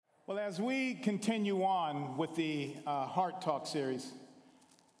Well, as we continue on with the Heart Talk series,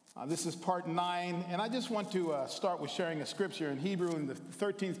 this is part 9, and I just want to start with sharing a scripture in Hebrew in the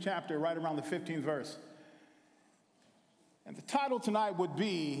 13th chapter, right around the 15th verse. And the title tonight would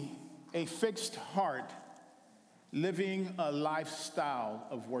be A Fixed Heart, Living a Lifestyle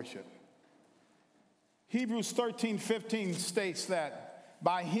of Worship. Hebrews 13:15 states that,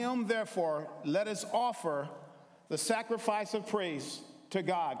 by him, therefore, let us offer the sacrifice of praise to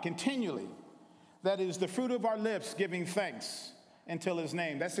God continually. That is the fruit of our lips giving thanks until his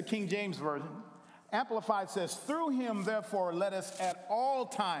name. That's the King James Version. Amplified says, through him, therefore, let us at all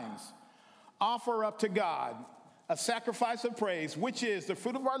times offer up to God a sacrifice of praise, which is the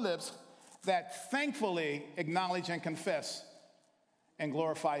fruit of our lips that thankfully acknowledge and confess and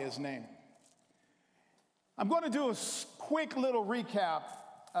glorify his name. I'm going to do a quick little recap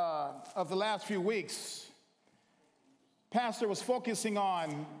of the last few weeks. Pastor was focusing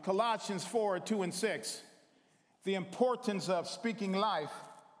on Colossians 4:2 and 6, the importance of speaking life,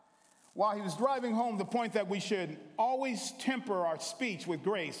 while he was driving home the point that we should always temper our speech with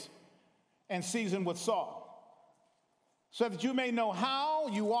grace and season with salt, so that you may know how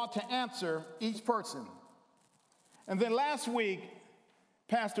you ought to answer each person. And then last week,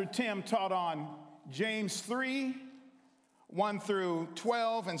 Pastor Tim taught on James 3:1 through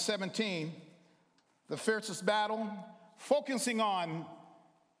 12 and 17, the fiercest battle, focusing on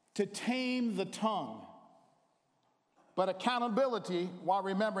to tame the tongue, but accountability while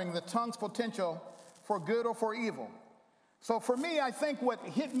remembering the tongue's potential for good or for evil. So for me, I think what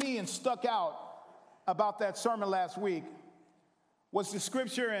hit me and stuck out about that sermon last week was the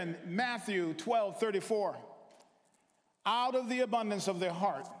scripture in Matthew 12:34. Out of the abundance of their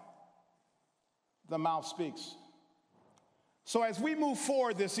heart, the mouth speaks. So as we move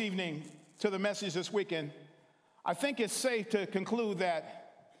forward this evening to the message this weekend, I think it's safe to conclude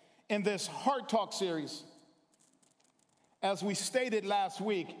that in this Heart Talk series, as we stated last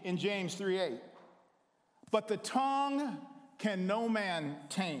week in James 3:8, but the tongue can no man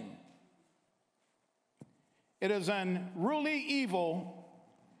tame. It is unruly evil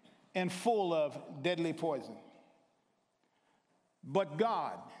and full of deadly poison. But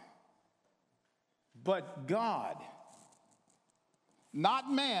God,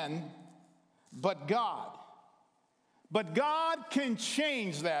 not man, but God. But God can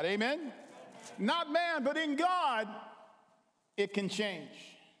change that, amen? Not man, but in God, it can change.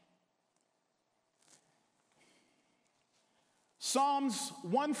 Psalms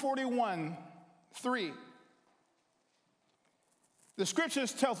 141:3. The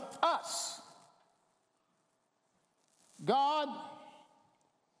scriptures tells us, God,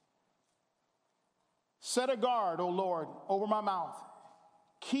 set a guard, O Lord, over my mouth.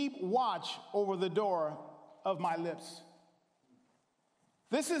 Keep watch over the door of my lips.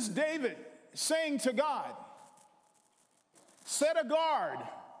 This is David saying to God, set a guard,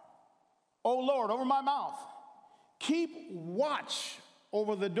 O Lord, over my mouth. Keep watch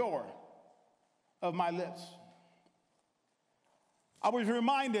over the door of my lips. I was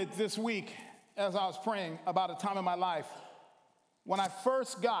reminded this week as I was praying about a time in my life when I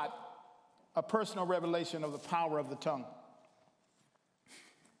first got a personal revelation of the power of the tongue.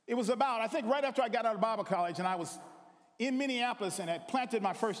 It was about, I think, right after I got out of Bible college, and I was in Minneapolis and had planted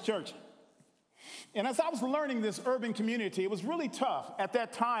my first church. And as I was learning this urban community, it was really tough. At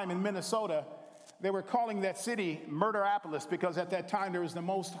that time in Minnesota, they were calling that city Murderapolis because at that time there was the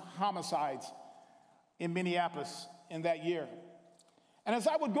most homicides in Minneapolis in that year. And as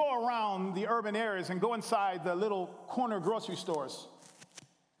I would go around the urban areas and go inside the little corner grocery stores,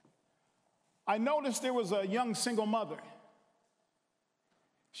 I noticed there was a young single mother.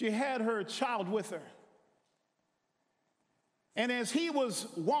 She had her child with her. And as he was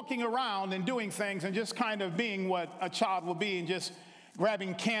walking around and doing things and just kind of being what a child will be and just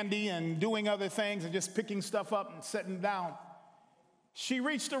grabbing candy and doing other things and just picking stuff up and setting down, she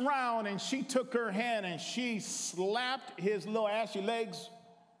reached around and she took her hand and she slapped his little ashy legs.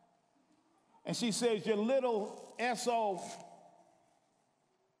 And she says, you little S.O.,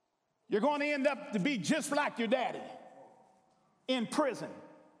 you're going to end up to be just like your daddy in prison.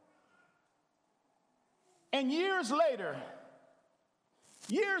 And years later,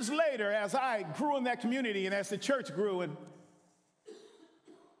 as I grew in that community and as the church grew, and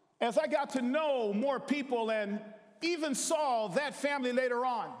as I got to know more people and even saw that family later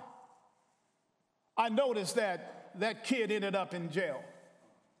on, I noticed that that kid ended up in jail.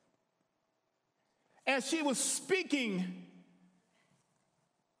 As she was speaking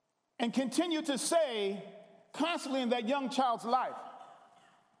and continued to say constantly in that young child's life,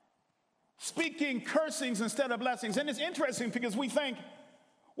 speaking cursings instead of blessings. And it's interesting because we think,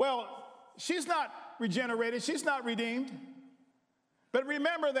 Well, she's not regenerated, she's not redeemed. But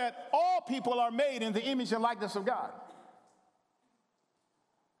remember that all people are made in the image and likeness of God.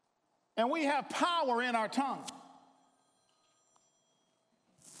 And we have power in our tongue.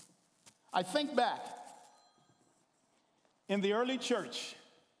 I think back in the early church,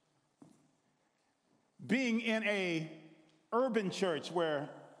 being in a urban church where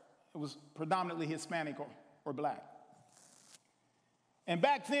it was predominantly Hispanic or black. And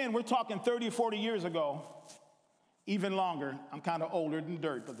back then, we're talking 30 or 40 years ago, even longer. I'm kind of older than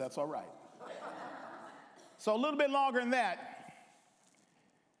dirt, but that's all right. So a little bit longer than that,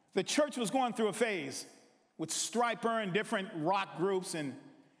 the church was going through a phase with Stryper and different rock groups, and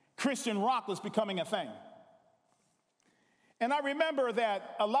Christian rock was becoming a thing. And I remember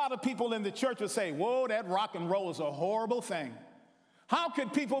that a lot of people in the church would say, whoa, that rock and roll is a horrible thing. How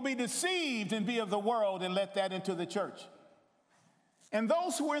could people be deceived and be of the world and let that into the church? And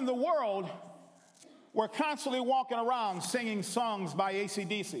those who were in the world were constantly walking around singing songs by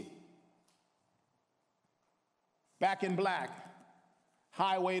AC/DC. Back in Black,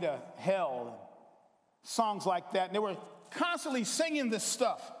 Highway to Hell, songs like that. And they were constantly singing this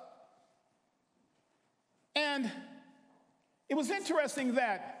stuff. And it was interesting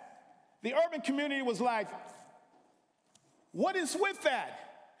that the urban community was like, what is with that?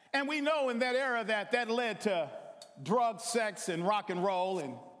 And we know in that era that led to drug, sex, and rock and roll,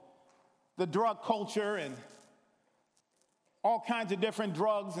 and the drug culture, and all kinds of different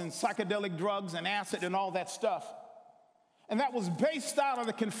drugs, and psychedelic drugs, and acid, and all that stuff. And that was based out of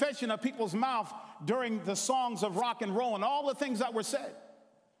the confession of people's mouth during the songs of rock and roll and all the things that were said.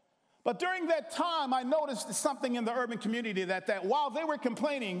 But during that time, I noticed something in the urban community that while they were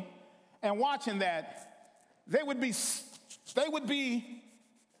complaining and watching that, they would be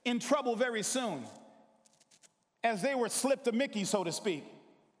in trouble very soon, as they were slipped a Mickey, so to speak,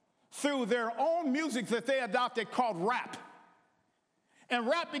 through their own music that they adopted called rap. And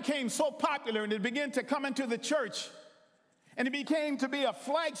rap became so popular, and it began to come into the church, and it became to be a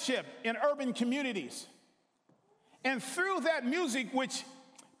flagship in urban communities. And through that music, which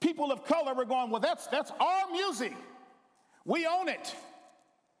people of color were going, well, that's our music. We own it.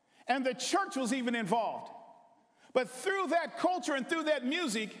 And the church was even involved. But through that culture and through that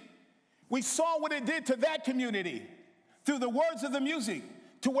music, we saw what it did to that community through the words of the music,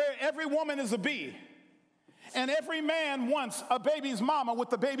 to where every woman is a bee, and every man wants a baby's mama with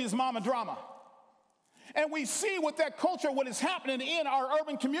the baby's mama drama. And we see with that culture what is happening in our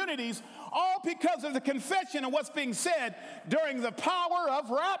urban communities, all because of the confession and what's being said during the power of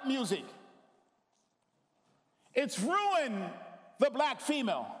rap music. It's ruined the black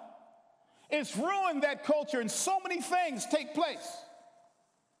female. It's ruined that culture, and so many things take place.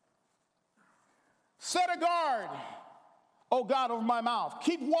 Set a guard, O God, over my mouth.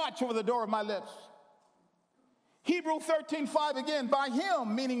 Keep watch over the door of my lips. Hebrews 13:5 again, by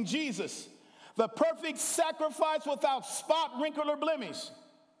him, meaning Jesus, the perfect sacrifice without spot, wrinkle, or blemish.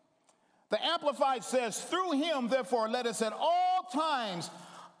 The Amplified says, through him, therefore, let us at all times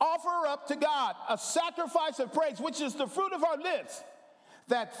offer up to God a sacrifice of praise, which is the fruit of our lips,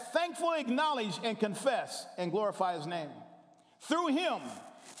 that thankfully acknowledge and confess and glorify his name. Through him,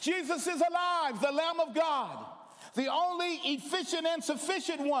 Jesus is alive, the Lamb of God, the only efficient and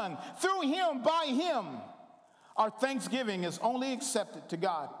sufficient one. Through him, by him, our thanksgiving is only accepted to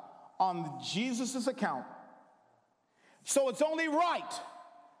God on Jesus' account. So it's only right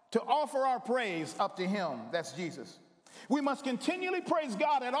to offer our praise up to him. That's Jesus. We must continually praise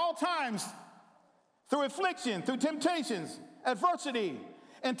God at all times, through affliction, through temptations, adversity,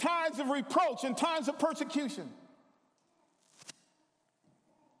 and times of reproach and times of persecution.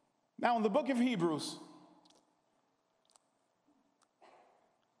 Now, in the book of Hebrews,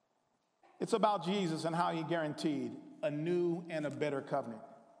 it's about Jesus and how he guaranteed a new and a better covenant.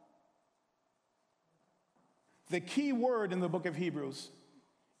 The key word in the book of Hebrews,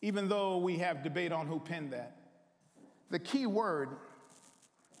 even though we have debate on who penned that, the key word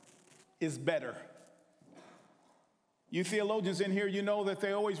is better. You theologians in here, you know that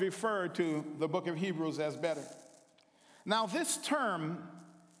they always refer to the book of Hebrews as better. Now, this term,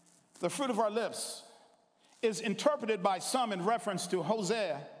 the fruit of our lips, is interpreted by some in reference to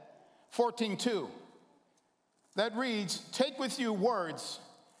Hosea 14:2. That reads, take with you words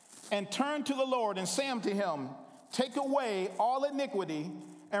and turn to the Lord and say unto him, take away all iniquity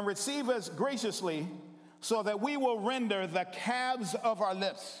and receive us graciously, so that we will render the calves of our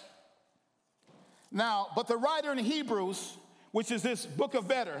lips. Now, but the writer in Hebrews, which is this book of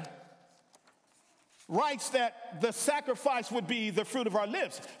better, writes that the sacrifice would be the fruit of our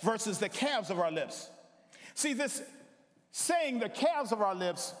lips versus the calves of our lips. See, this saying the calves of our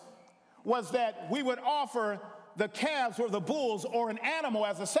lips was that we would offer the calves or the bulls or an animal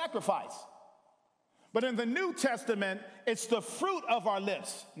as a sacrifice. But in the New Testament, it's the fruit of our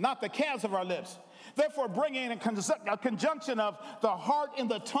lips, not the calves of our lips. Therefore, bringing a conjunction of the heart and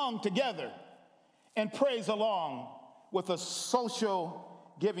the tongue together and praise along with a social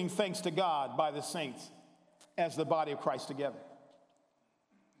giving thanks to God by the saints as the body of Christ together.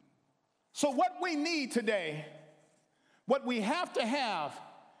 So what we need today, what we have to have,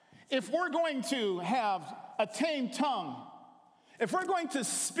 if we're going to have a tamed tongue, if we're going to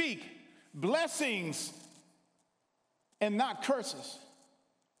speak blessings and not curses,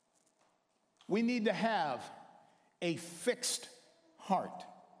 we need to have a fixed heart.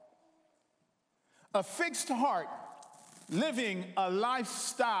 A fixed heart living a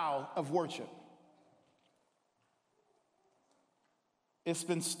lifestyle of worship. It's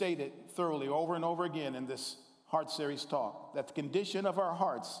been stated thoroughly over and over again in this Heart Series talk that the condition of our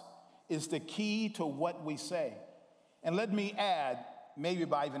hearts is the key to what we say. And let me add, maybe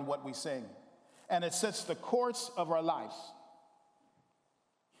by even what we sing. And it sets the course of our lives.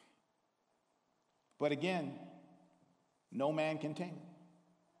 But again, no man can tame it.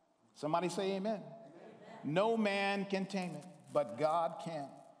 Somebody say amen. Amen. No man can tame it, but God can.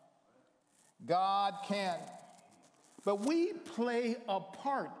 God can. But we play a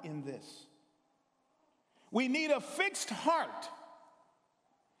part in this. We need a fixed heart,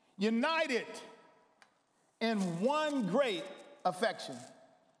 united in one great affection.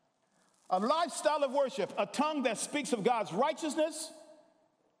 A lifestyle of worship, a tongue that speaks of God's righteousness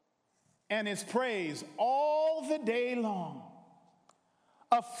and his praise all the day long.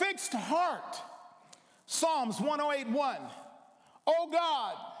 A fixed heart. Psalms 108:1. Oh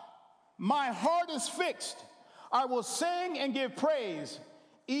God, my heart is fixed. I will sing and give praise,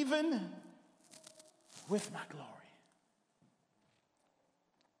 even with my glory.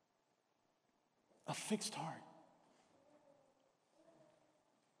 A fixed heart.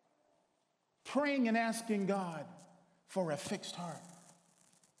 Praying and asking God for a fixed heart.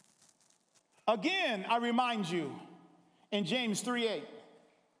 Again, I remind you in James 3:8,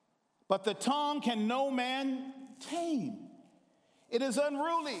 but the tongue can no man tame. It is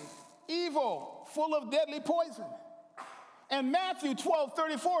unruly, evil, full of deadly poison. And Matthew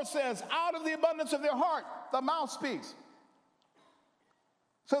 12:34 says, out of the abundance of their heart, the mouth speaks.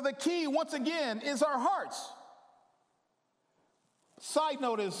 So the key, once again, is our hearts. Side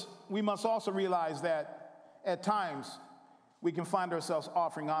note is, we must also realize that at times we can find ourselves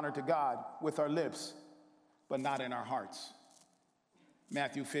offering honor to God with our lips, but not in our hearts.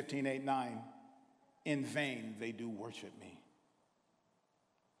 Matthew 15:8-9, in vain they do worship me.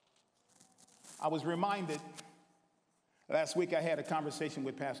 I was reminded, last week I had a conversation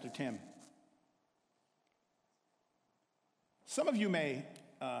with Pastor Tim. Some of you may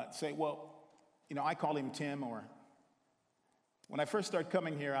say, well, I call him Tim, or when I first started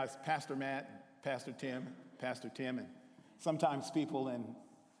coming here, I was Pastor Matt, Pastor Tim, and sometimes people in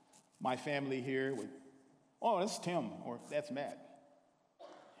my family here would, oh, that's Tim, or that's Matt.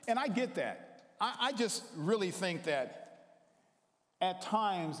 And I get that. I just really think that at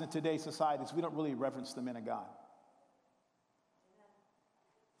times in today's societies, we don't really reverence the men of God.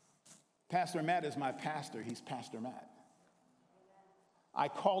 Pastor Matt is my pastor. He's Pastor Matt. I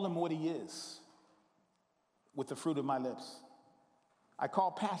call him what he is with the fruit of my lips. I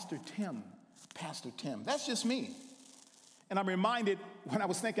call Pastor Tim, Pastor Tim. That's just me. And I'm reminded when I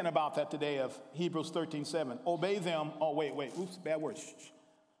was thinking about that today of Hebrews 13:7. Obey them. Oh, wait. Oops, bad word.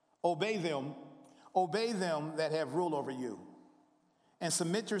 Obey them that have rule over you. And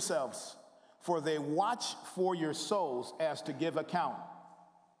submit yourselves, for they watch for your souls as to give account,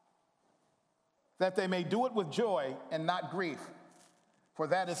 that they may do it with joy and not grief, for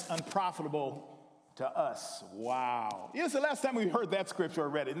that is unprofitable to us. Wow. It's the last time we heard that scripture or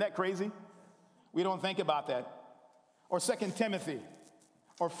read it. Isn't that crazy? We don't think about that. Or 2 Timothy,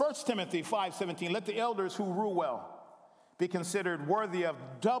 or 1 Timothy 5:17, let the elders who rule well be considered worthy of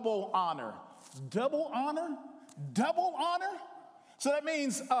double honor. Double honor? Double honor? So that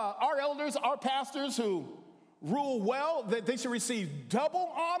means our elders, our pastors who rule well, that they should receive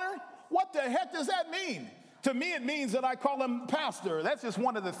double honor? What the heck does that mean? To me, it means that I call him pastor. That's just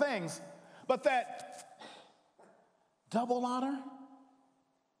one of the things. But that double honor,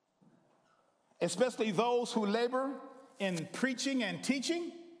 especially those who labor in preaching and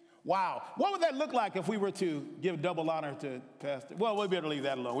teaching, wow. What would that look like if we were to give double honor to pastor? Well, we better leave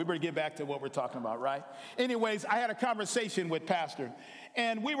that alone. We better get back to what we're talking about, right? Anyways, I had a conversation with Pastor,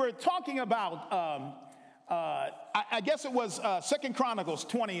 and we were talking about, I guess it was 2 Chronicles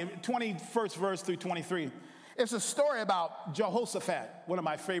 20, 21st verse through 23. It's a story about Jehoshaphat, one of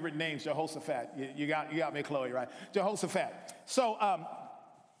my favorite names, Jehoshaphat. You got me, Chloe, right? Jehoshaphat. So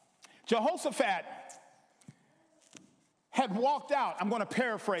Jehoshaphat had walked out. I'm going to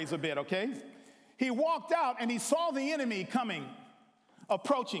paraphrase a bit, okay? He walked out and he saw the enemy coming,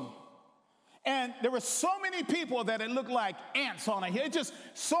 approaching. And there were so many people that it looked like ants on a hill. Just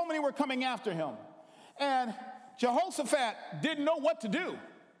so many were coming after him. And Jehoshaphat didn't know what to do.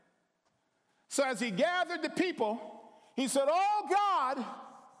 So as he gathered the people, he said, "Oh God,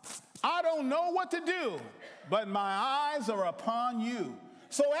 I don't know what to do, but my eyes are upon you."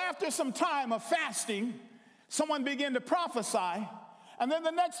 So after some time of fasting, someone began to prophesy. And then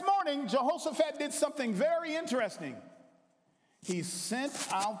the next morning, Jehoshaphat did something very interesting. He sent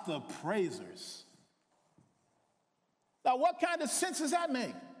out the praisers. Now, what kind of sense does that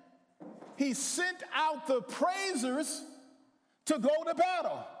make? He sent out the praisers to go to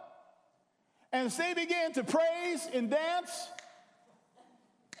battle. And as they began to praise and dance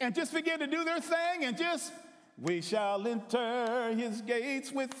and just begin to do their thing and just, we shall enter his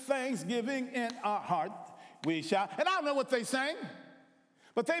gates with thanksgiving in our heart. We shall, and I don't know what they sang,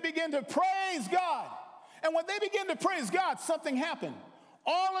 but they began to praise God. And when they began to praise God, something happened.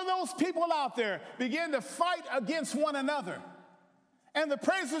 All of those people out there began to fight against one another. And the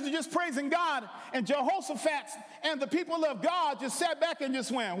praisers are just praising God. And Jehoshaphat and the people of God just sat back and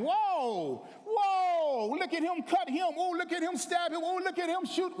just went, whoa, whoa, look at him cut him. Oh, look at him stab him. Oh, look at him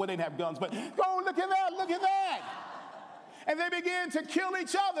shoot. Well, they didn't have guns, but oh, look at that, look at that. And they began to kill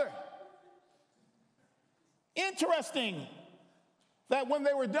each other. Interesting that when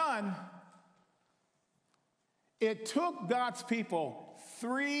they were done, it took God's people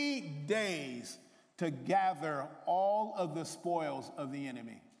 3 days to gather all of the spoils of the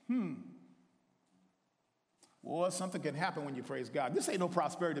enemy. Well, something can happen when you praise God. This ain't no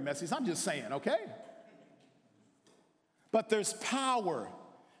prosperity message. I'm just saying, okay? But there's power.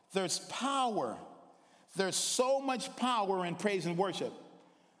 There's power. There's so much power in praise and worship.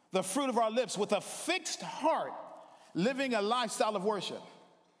 The fruit of our lips with a fixed heart, living a lifestyle of worship.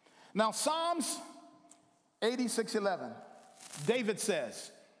 Now, Psalms 86:11, David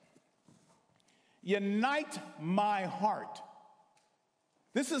says, "Unite my heart."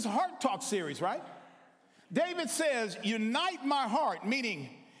 This is Heart Talk series, right? David says, "Unite my heart," meaning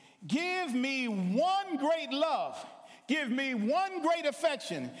give me one great love. Give me one great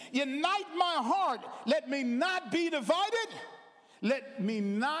affection. Unite my heart. Let me not be divided. Let me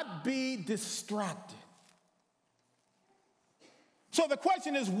not be distracted. So the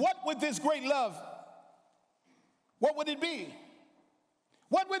question is, what would this great love, what would it be?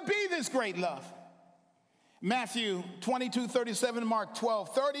 What would be this great love? Matthew 22:37, Mark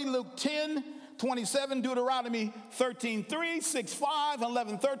 12:30, Luke 10:27, Deuteronomy 13:3, 6:5,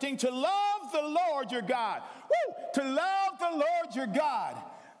 11:13. To love the Lord your God. Woo! To love the Lord your God.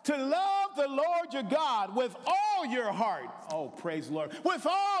 To love the Lord your God with all your heart. Oh, praise the Lord. With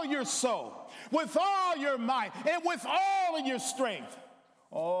all your soul, with all your might, and with all of your strength.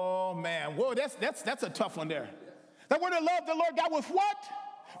 Oh, man. Whoa, that's a tough one there. That we're to love the Lord God with what?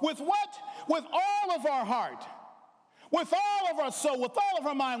 With what? With all of our heart, with all of our soul, with all of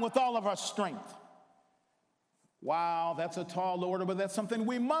our mind, with all of our strength. Wow, that's a tall order, but that's something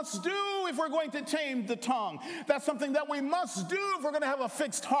we must do if we're going to tame the tongue. That's something that we must do if we're going to have a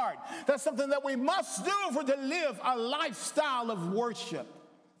fixed heart. That's something that we must do if we're to live a lifestyle of worship.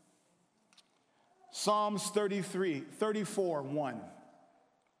 Psalms 34:1.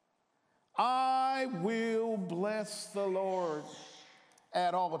 I will bless the Lord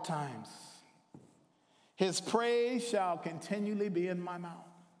at all times. His praise shall continually be in my mouth.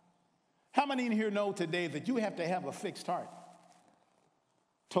 How many in here know today that you have to have a fixed heart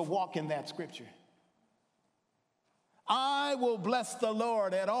to walk in that scripture? I will bless the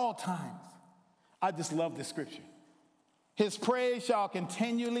Lord at all times. I just love this scripture. His praise shall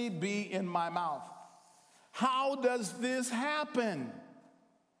continually be in my mouth. How does this happen?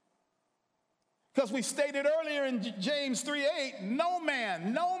 Because we stated earlier in James 3:8, no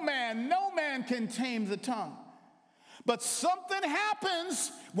man can tame the tongue. But something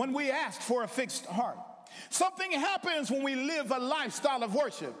happens when we ask for a fixed heart. Something happens when we live a lifestyle of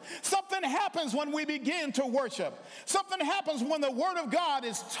worship. Something happens when we begin to worship. Something happens when the word of God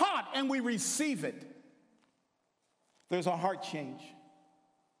is taught and we receive it. There's a heart change.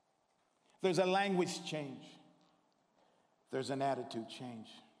 There's a language change. There's an attitude change.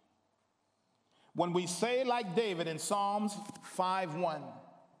 When we say like David in Psalms 5:1,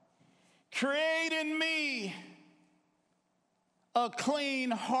 create in me a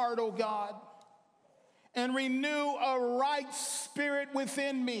clean heart, O God, and renew a right spirit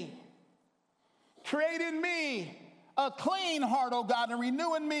within me. Create in me a clean heart, O God, and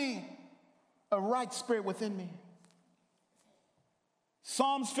renew in me a right spirit within me.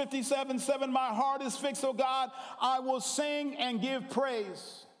 Psalms 57:7, my heart is fixed, O God. I will sing and give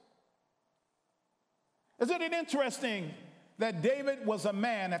praise. Isn't it interesting that David was a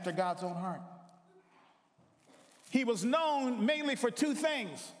man after God's own heart? He was known mainly for two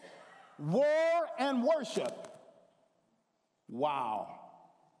things: war and worship. Wow.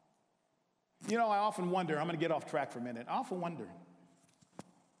 You know, I often wonder, I'm going to get off track for a minute. I often wonder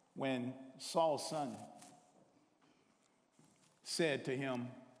when Saul's son said to him,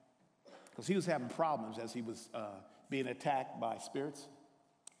 because he was having problems as he was being attacked by spirits,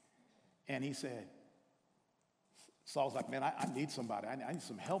 and he said, Saul's like, man, I need somebody. I need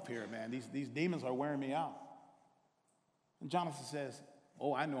some help here, man. These demons are wearing me out. And Jonathan says,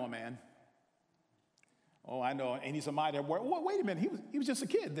 oh, I know a man. Oh, I know, and he's a mighty warrior. Well, wait a minute, he was just a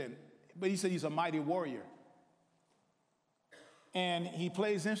kid then. But he said he's a mighty warrior. And he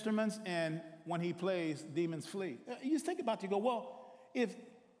plays instruments, and when he plays, demons flee. You just think about it, you go, well, if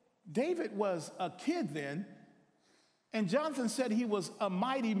David was a kid then, and Jonathan said he was a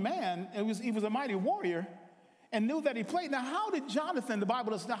mighty man, he was a mighty warrior, and knew that he played. Now, how did Jonathan, the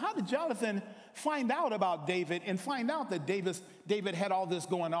Bible says, now how did Jonathan find out about David and find out that David had all this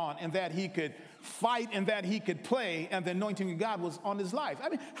going on and that he could fight and that he could play and the anointing of God was on his life? I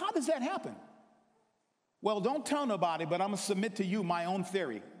mean, how does that happen? Well, don't tell nobody, but I'm going to submit to you my own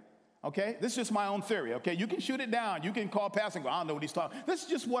theory, okay? This is just my own theory, okay? You can shoot it down. You can call Pastor and go, I don't know what he's talking. This is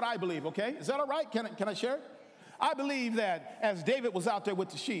just what I believe, okay? Is that all right? Can I share it? I believe that as David was out there with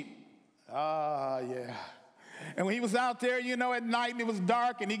the sheep, yeah. And when he was out there, you know, at night and it was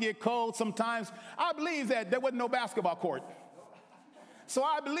dark and he get cold sometimes, I believe that there wasn't no basketball court. So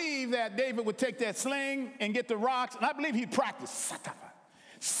I believe that David would take that sling and get the rocks, and I believe he'd practice.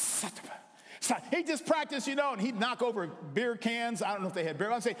 He'd just practice, you know, and he'd knock over beer cans. I don't know if they had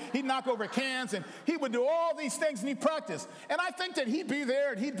beer. I'd say he'd knock over cans, and he would do all these things, and he'd practice. And I think that he'd be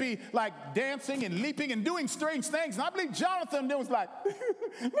there, and he'd be like dancing and leaping and doing strange things. And I believe Jonathan was like,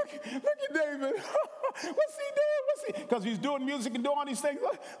 look at David. What's he doing? Because he's doing music and doing all these things.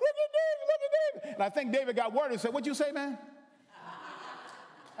 Look at David. And I think David got word and said, what'd you say, man?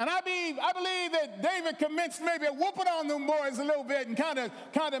 And I believe that David commenced maybe whooping on them boys a little bit and kind of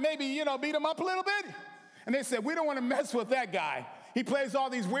maybe, you know, beat them up a little bit. And they said, we don't want to mess with that guy. He plays all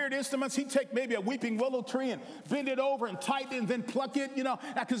these weird instruments. He'd take maybe a weeping willow tree and bend it over and tighten it and then pluck it, you know,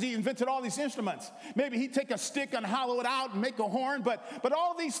 because he invented all these instruments. Maybe he'd take a stick and hollow it out and make a horn. But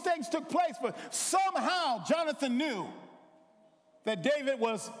all these things took place. But somehow Jonathan knew that David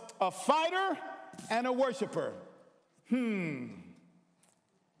was a fighter and a worshiper.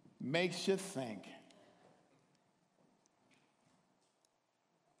 Makes you think.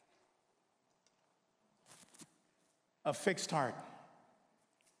 A fixed heart.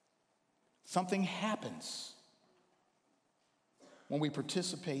 Something happens when we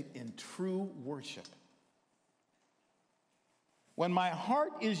participate in true worship. When my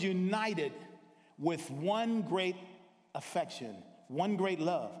heart is united with one great affection, one great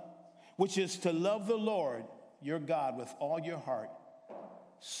love, which is to love the Lord your God with all your heart,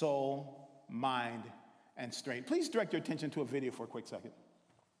 soul, mind, and strength. Please direct your attention to a video for a quick second.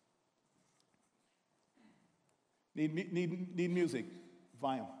 Need music,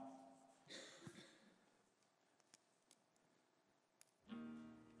 volume.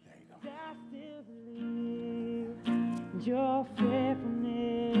 There you go. I still believe your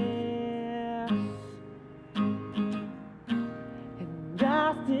faithfulness, and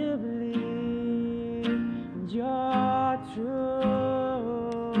I still believe your truth.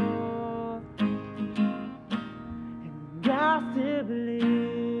 I still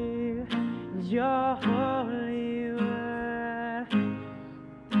believe your holy word,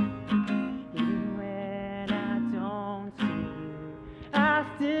 even when I don't see you. I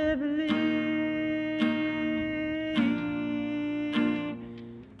still believe.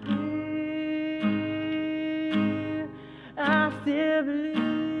 I still believe.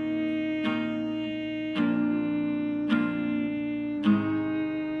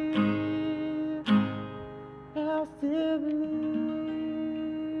 I still believe.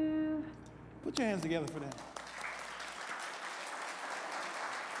 Put your hands together for that.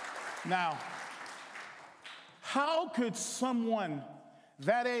 Now, how could someone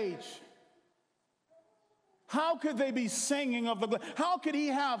that age, how could they be singing of the, how could he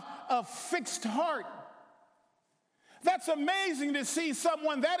have a fixed heart? That's amazing to see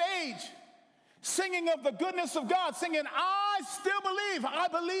someone that age singing of the goodness of God, singing, I still believe, I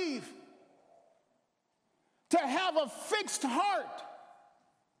believe. To have a fixed heart,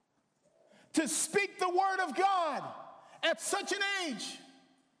 to speak the word of God at such an age?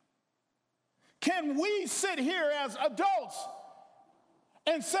 Can we sit here as adults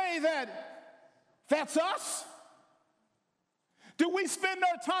and say that that's us? Do we spend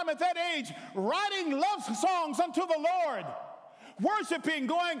our time at that age writing love songs unto the Lord, worshiping,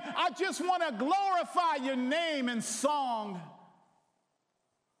 going, I just want to glorify your name in song.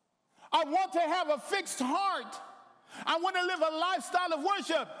 I want to have a fixed heart. I want to live a lifestyle of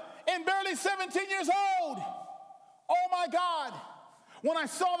worship. And barely 17 years old. Oh my God. When I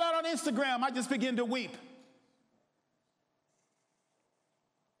saw that on Instagram, I just began to weep.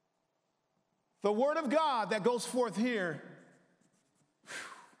 The word of God that goes forth here,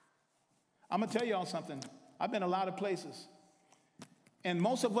 I'm going to tell y'all something. I've been a lot of places. And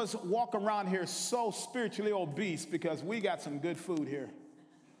most of us walk around here so spiritually obese because we got some good food here.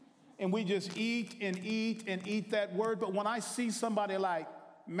 And we just eat and eat and eat that word. But when I see somebody like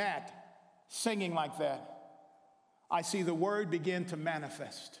Matt singing like that, I see the word begin to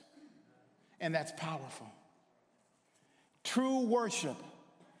manifest. And that's powerful. True worship,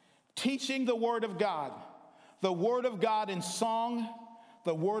 teaching the word of God in song,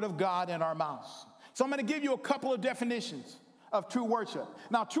 the word of God in our mouths. So I'm going to give you a couple of definitions of true worship.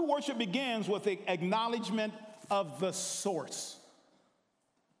 Now, true worship begins with the acknowledgement of the source.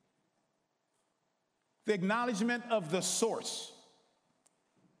 The acknowledgement of the source.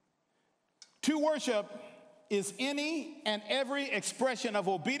 True worship is any and every expression of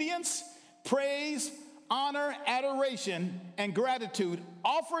obedience, praise, honor, adoration, and gratitude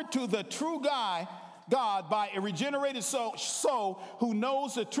offered to the true God by a regenerated soul who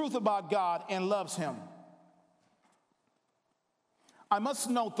knows the truth about God and loves him. I must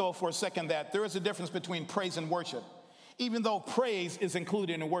note, though, for a second that there is a difference between praise and worship, even though praise is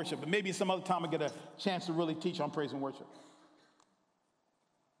included in worship. But maybe some other time I'll get a chance to really teach on praise and worship.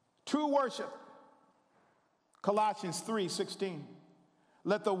 True worship, Colossians 3:16.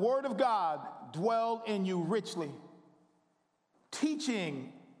 Let the word of God dwell in you richly,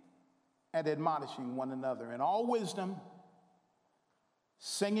 teaching and admonishing one another in all wisdom,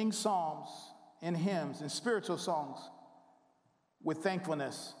 singing psalms and hymns and spiritual songs with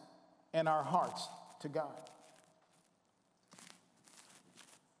thankfulness in our hearts to God.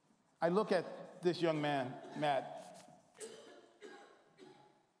 I look at this young man, Matt.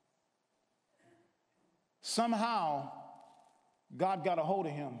 Somehow, God got a hold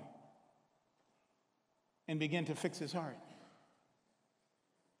of him and began to fix his heart.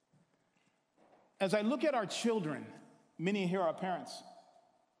 As I look at our children, many here are parents.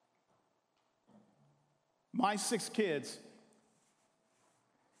 My 6 kids,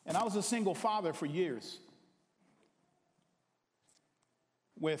 and I was a single father for years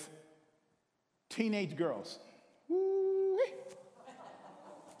with teenage girls. Woo-wee.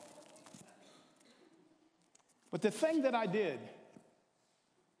 But the thing that I did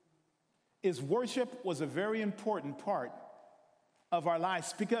is worship was a very important part of our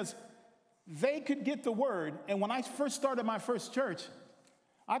lives because they could get the word. And when I first started my first church,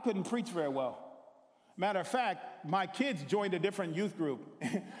 I couldn't preach very well. Matter of fact, my kids joined a different youth group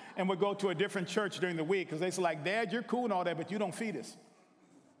and would go to a different church during the week because they said, like, Dad, you're cool and all that, but you don't feed us.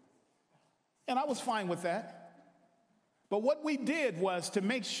 And I was fine with that. But what we did was to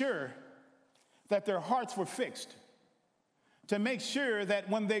make sure that their hearts were fixed, to make sure that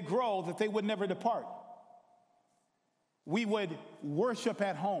when they grow, that they would never depart. We would worship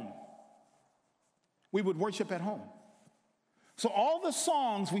at home. We would worship at home. So all the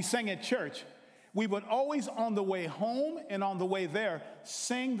songs we sang at church, we would always on the way home and on the way there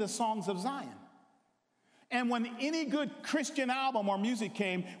sing the songs of Zion. And when any good Christian album or music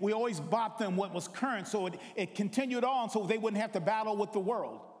came, we always bought them what was current so it continued on so they wouldn't have to battle with the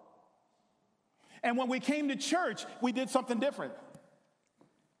world. And when we came to church, we did something different.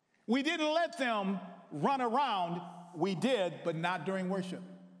 We didn't let them run around. We did, but not during worship.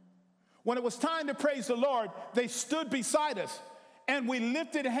 When it was time to praise the Lord, they stood beside us and we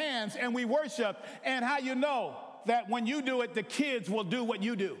lifted hands and we worshiped. And how you know that when you do it, the kids will do what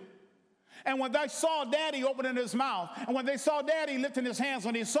you do. And when they saw Daddy opening his mouth, and when they saw Daddy lifting his hands,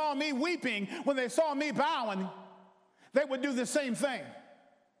 when they saw me weeping, when they saw me bowing, they would do the same thing.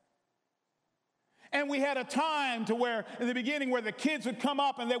 And we had a time to where, in the beginning, where the kids would come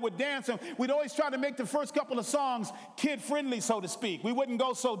up and they would dance, and we'd always try to make the first couple of songs kid-friendly, so to speak. We wouldn't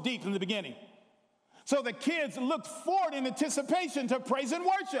go so deep in the beginning. So the kids looked forward in anticipation to praise and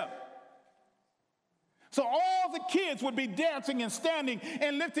worship. So all the kids would be dancing and standing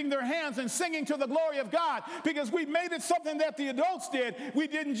and lifting their hands and singing to the glory of God because we made it something that the adults did. We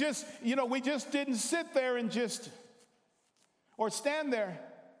didn't just, we just didn't sit there and just, or stand there.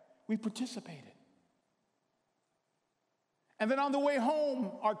 We participated. And then on the way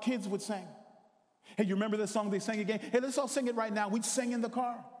home, our kids would sing. Hey, you remember this song they sang again? Hey, let's all sing it right now. We'd sing in the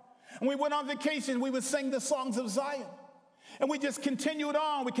car. And we went on vacation, we would sing the songs of Zion. And we just continued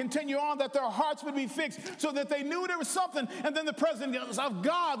on. We continued on that their hearts would be fixed so that they knew there was something. And then the presence of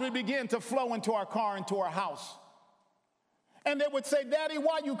God would begin to flow into our car, into our house. And they would say, Daddy,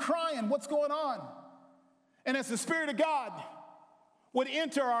 why are you crying? What's going on? And as the Spirit of God would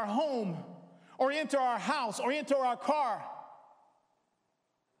enter our home or enter our house or enter our car,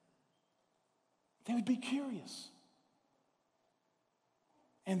 they would be curious.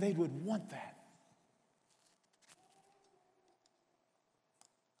 And they would want that.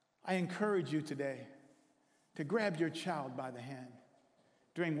 I encourage you today to grab your child by the hand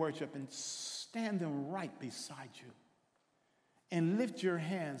during worship and stand them right beside you and lift your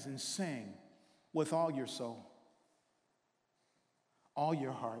hands and sing with all your soul, all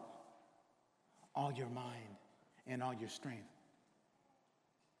your heart, all your mind, and all your strength.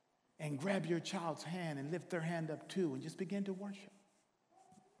 And grab your child's hand and lift their hand up too and just begin to worship.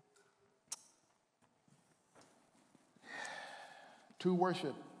 True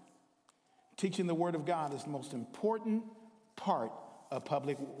worship, teaching the Word of God, is the most important part of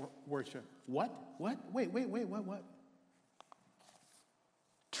public worship. What? Wait, what?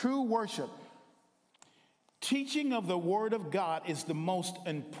 True worship, teaching of the Word of God, is the most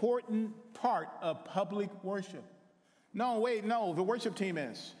important part of public worship. No, the worship team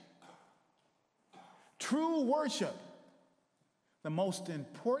is. True worship, the most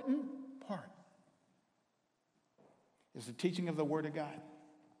important part, is the teaching of the Word of God.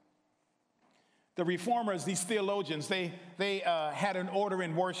 The reformers, these theologians, they had an order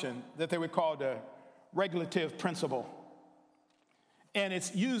in worship that they would call the regulative principle. And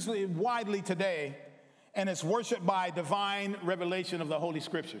it's usually widely today, and it's worship by divine revelation of the Holy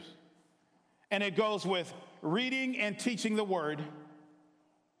Scriptures. And it goes with reading and teaching the Word,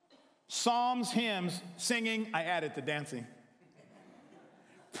 psalms, hymns, singing, I added the dancing,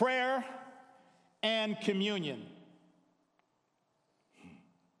 prayer, and communion.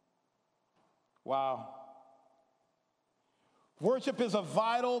 Wow. Worship is a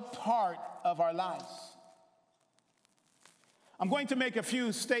vital part of our lives. I'm going to make a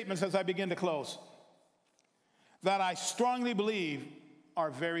few statements as I begin to close that I strongly believe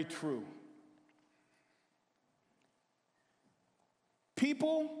are very true.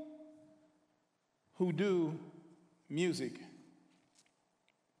 People who do music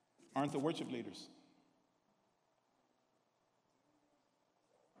aren't the worship leaders.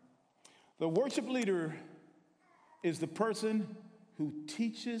 The worship leader is the person who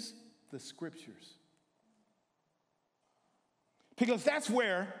teaches the Scriptures. Because that's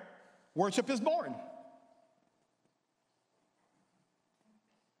where worship is born.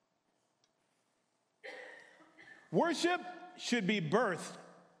 Worship should be birthed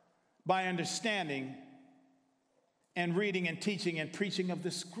by understanding and reading and teaching and preaching of the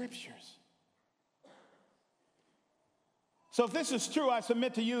Scriptures. So if this is true, I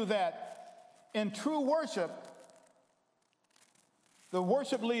submit to you that in true worship, the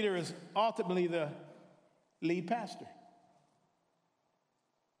worship leader is ultimately the lead pastor.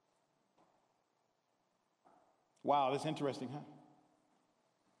 Wow, that's interesting, huh?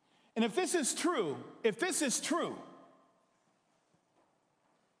 And if this is true,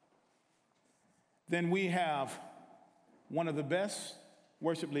 then we have one of the best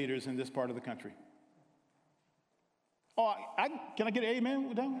worship leaders in this part of the country. Oh, can I get an amen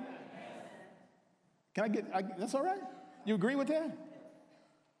with that one? That's all right? You agree with that?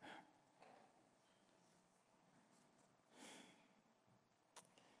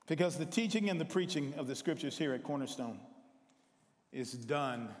 Because the teaching and the preaching of the Scriptures here at Cornerstone is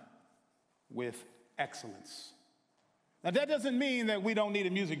done with excellence. Now, that doesn't mean that we don't need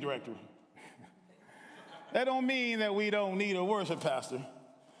a music director. That don't mean that we don't need a worship pastor.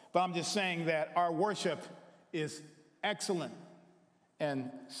 But I'm just saying that our worship is excellent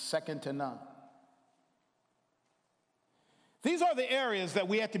and second to none. These are the areas that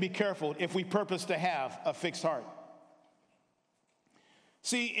we have to be careful if we purpose to have a fixed heart.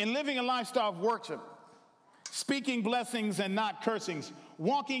 See, in living a lifestyle of worship, speaking blessings and not cursings,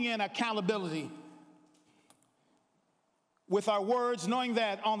 walking in accountability with our words, knowing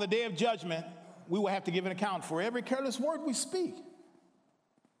that on the day of judgment, we will have to give an account for every careless word we speak.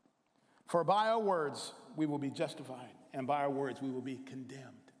 For by our words, we will be justified, and by our words, we will be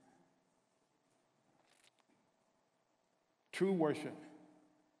condemned. True worship,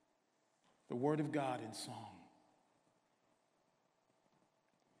 the Word of God in song.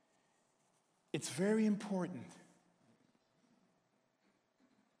 It's very important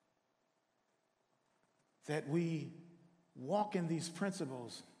that we walk in these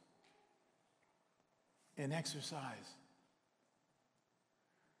principles and exercise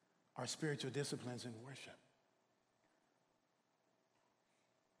our spiritual disciplines in worship.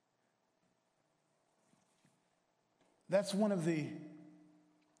 That's one of the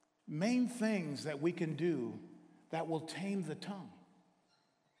main things that we can do that will tame the tongue.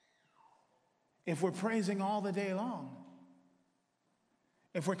 If we're praising all the day long,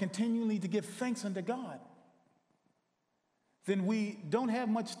 if we're continually to give thanks unto God, then we don't have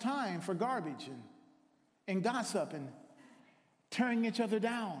much time for garbage and gossip and tearing each other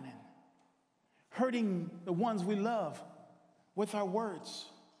down and hurting the ones we love with our words.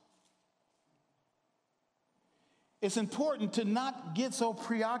 It's important to not get so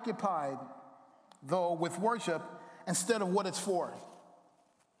preoccupied, though, with worship instead of what it's for.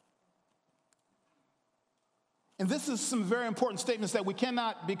 And this is some very important statements that we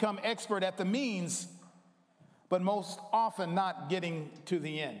cannot become expert at the means, but most often not getting to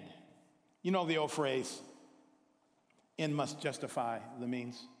the end. You know the old phrase, end must justify the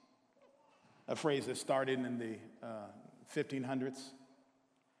means. A phrase that started in the 1500s.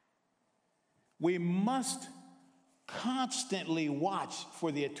 We must constantly watch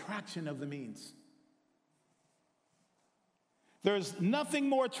for the attraction of the means. There's nothing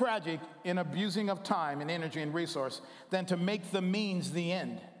more tragic in abusing of time and energy and resource than to make the means the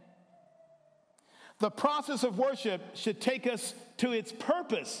end. The process of worship should take us to its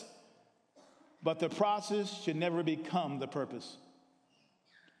purpose, but the process should never become the purpose.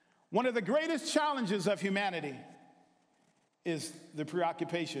 One of the greatest challenges of humanity is the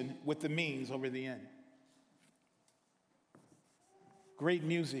preoccupation with the means over the end. Great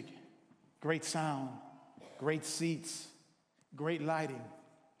music, great sound, great seats, great lighting.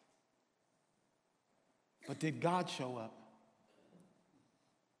 But did God show up?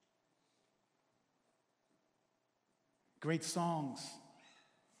 Great songs,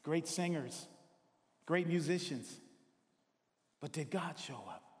 great singers, great musicians. But did God show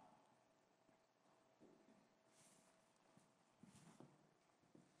up?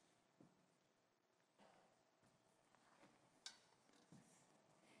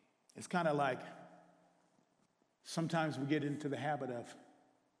 It's kind of like sometimes we get into the habit of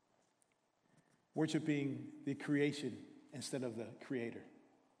worshiping the creation instead of the creator.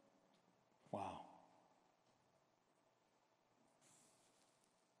 Wow.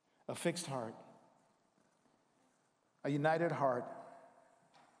 A fixed heart, a united heart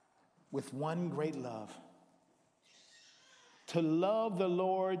with one great love. To love the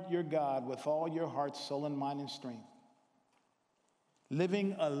Lord your God with all your heart, soul, and mind and strength.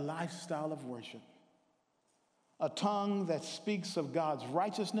 Living a lifestyle of worship. A tongue that speaks of God's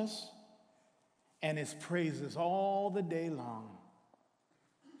righteousness and his praises all the day long.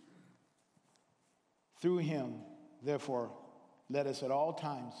 Through him, therefore, let us at all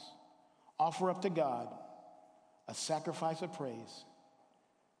times offer up to God a sacrifice of praise,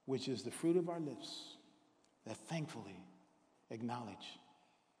 which is the fruit of our lips, that thankfully acknowledge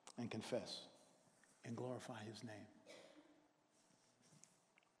and confess and glorify his name.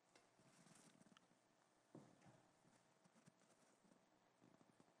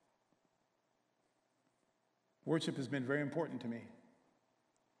 Worship has been very important to me.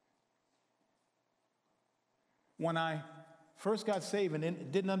 When I first got saved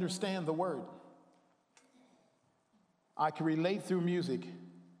and didn't understand the word, I could relate through music.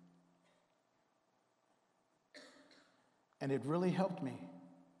 And it really helped me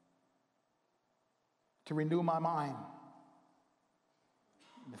to renew my mind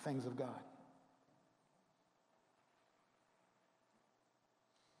in the things of God.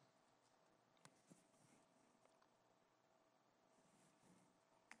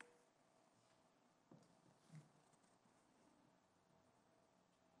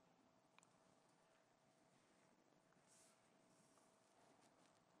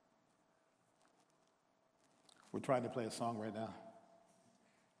 We're trying to play a song right now.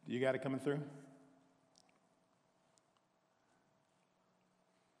 You got it coming through?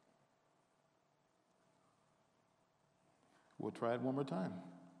 We'll try it one more time.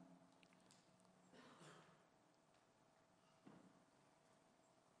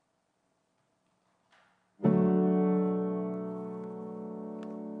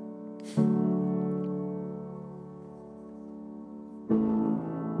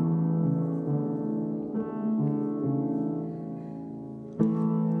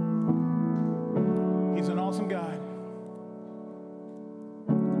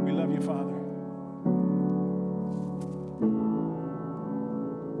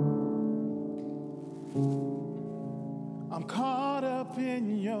 I'm caught up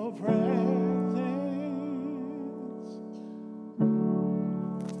in your presence.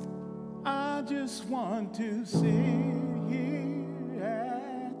 I just want to sit here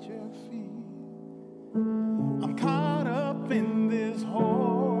at your feet. I'm caught up in this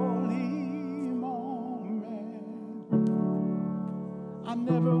holy moment. I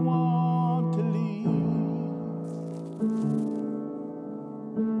never want to leave.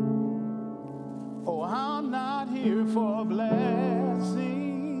 Oh, I'm not here for blessing.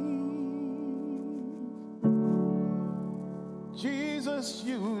 Jesus,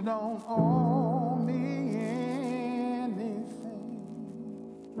 you don't owe me anything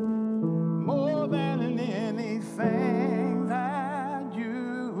more than anything that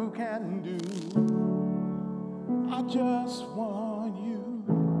you can do. I just want you.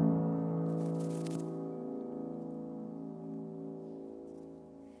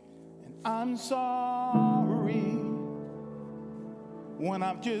 And I'm sorry when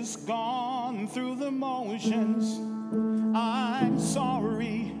I've just gone through the motions. I'm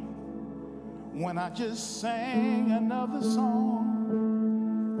sorry when I just sang another song.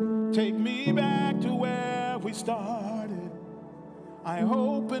 Take me back to where we started. I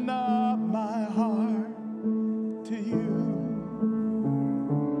open up my heart to you.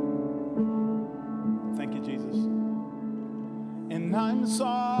 Thank you, Jesus. And I'm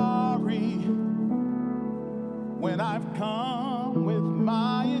sorry when I've come with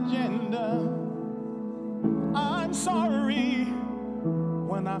my agenda. I'm sorry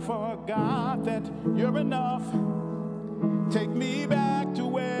when I forgot that you're enough. Take me back to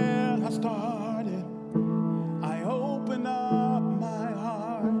where I started. I open up my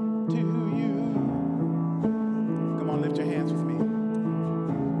heart to you. Come on, lift your hands with me.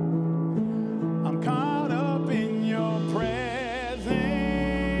 I'm caught up in your presence.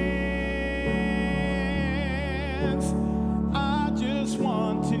 I just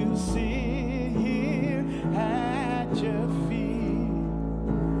want to see at your feet.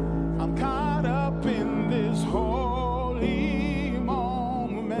 I'm caught up in this holy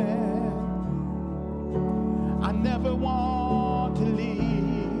moment. I never want to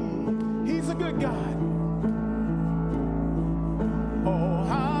leave. He's a good God. Oh,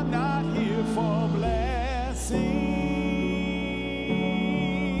 I'm not here for blessings.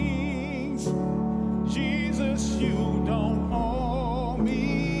 Jesus, you don't owe me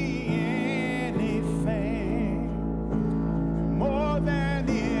than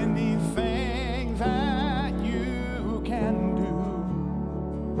anything that you can do.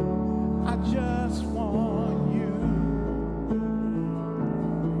 I just want you.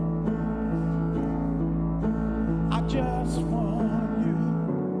 I just want you.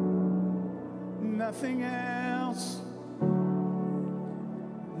 Nothing else.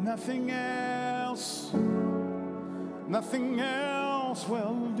 Nothing else. Nothing else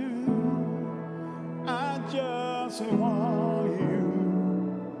will do. I just want you.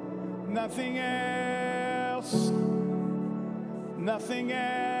 Nothing else, nothing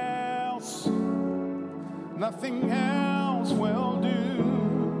else, nothing else will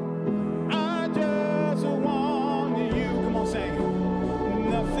do. I just want you. Come on, sing.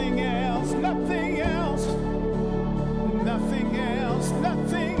 Nothing else, nothing else, nothing else,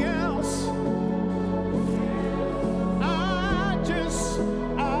 nothing else. I just.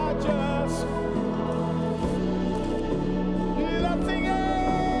 Nothing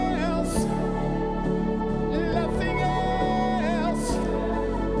else, nothing else,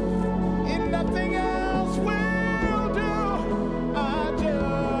 and nothing else will do. I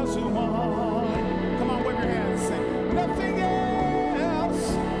just want. Come on, wave your hands, sing. Nothing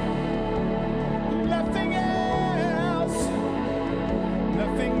else, nothing else,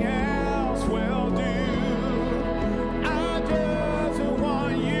 nothing else will do. I just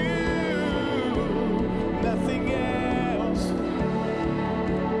want you. Nothing else.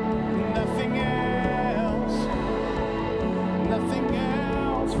 Nothing else, nothing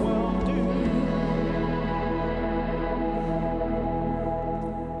else will do.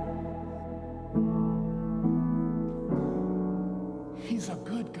 He's a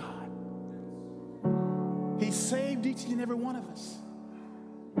good God. He saved each and every one of us.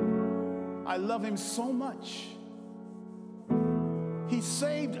 I love him so much. He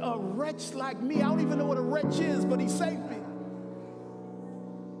saved a wretch like me. I don't even know what a wretch is, but he saved me.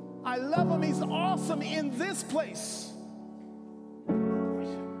 I love him. He's awesome in this place.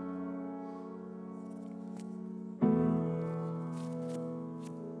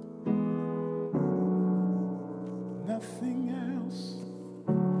 Nothing else.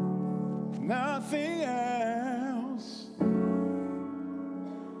 Nothing else.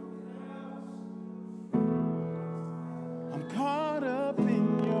 I'm caught up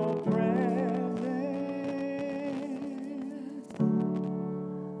in your presence.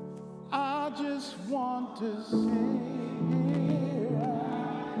 I just want to sit at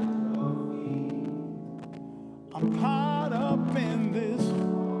your feet. I'm caught up in this.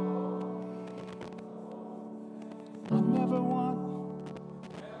 I never want.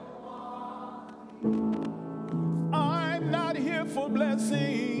 I'm not here for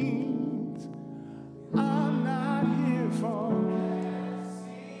blessing.